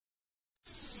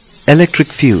Electric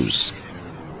fuse.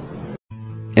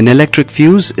 An electric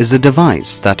fuse is a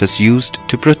device that is used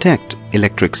to protect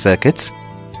electric circuits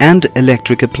and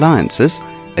electric appliances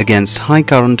against high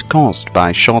current caused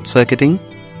by short-circuiting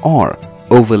or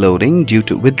overloading due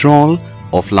to withdrawal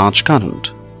of large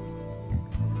current.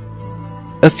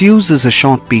 A fuse is a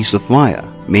short piece of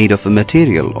wire made of a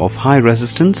material of high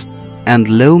resistance and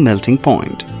low melting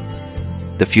point.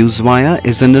 The fuse wire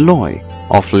is an alloy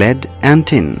of lead and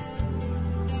tin.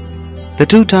 The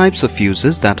two types of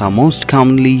fuses that are most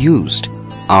commonly used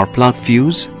are plug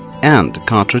fuse and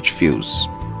cartridge fuse.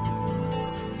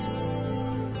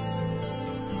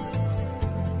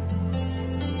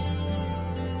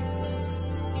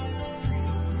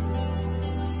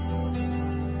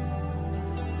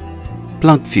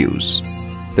 Plug fuse.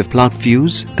 The plug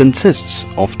fuse consists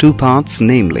of two parts,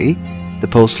 namely the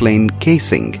porcelain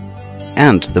casing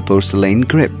and the porcelain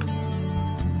grip.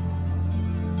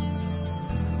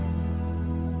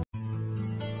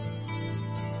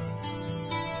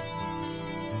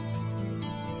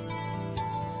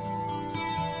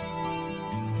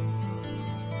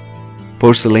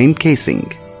 Porcelain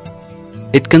casing.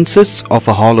 It consists of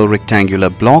a hollow rectangular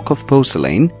block of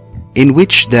porcelain in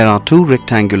which there are two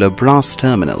rectangular brass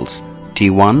terminals,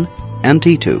 T1 and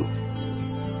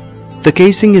T2. The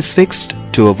casing is fixed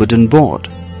to a wooden board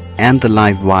and the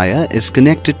live wire is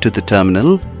connected to the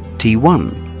terminal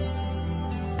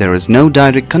T1. There is no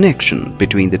direct connection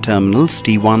between the terminals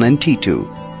T1 and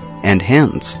T2 and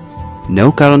hence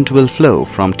no current will flow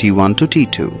from T1 to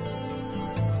T2.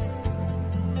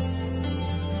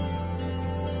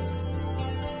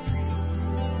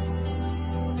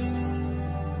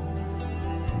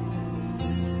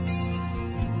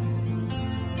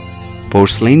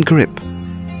 Porcelain grip.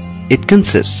 It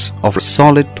consists of a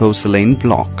solid porcelain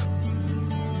block.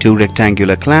 Two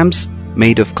rectangular clamps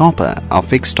made of copper are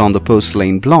fixed on the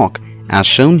porcelain block as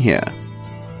shown here.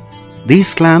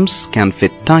 These clamps can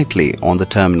fit tightly on the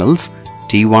terminals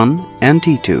T1 and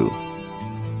T2.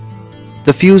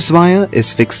 The fuse wire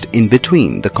is fixed in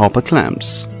between the copper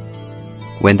clamps.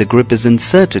 When the grip is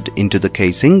inserted into the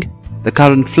casing, the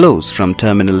current flows from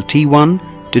terminal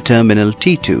T1 to terminal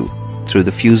T2 through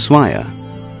the fuse wire.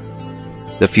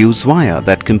 The fuse wire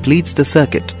that completes the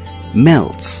circuit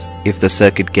melts if the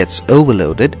circuit gets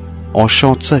overloaded or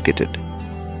short-circuited.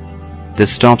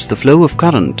 This stops the flow of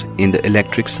current in the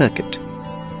electric circuit.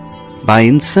 By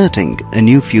inserting a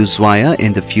new fuse wire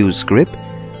in the fuse grip,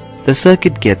 the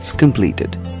circuit gets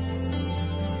completed.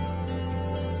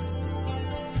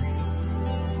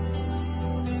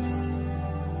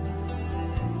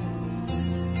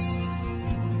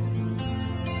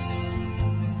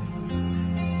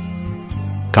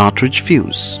 Cartridge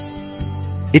fuse.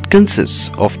 It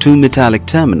consists of two metallic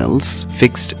terminals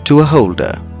fixed to a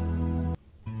holder.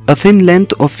 A thin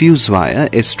length of fuse wire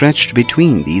is stretched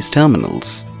between these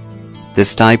terminals.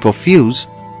 This type of fuse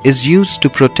is used to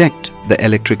protect the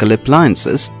electrical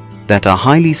appliances that are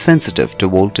highly sensitive to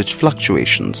voltage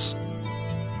fluctuations.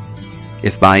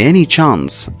 If by any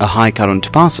chance a high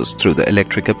current passes through the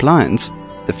electric appliance,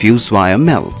 the fuse wire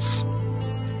melts.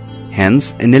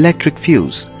 Hence, an electric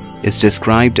fuse is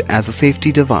described as a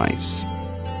safety device.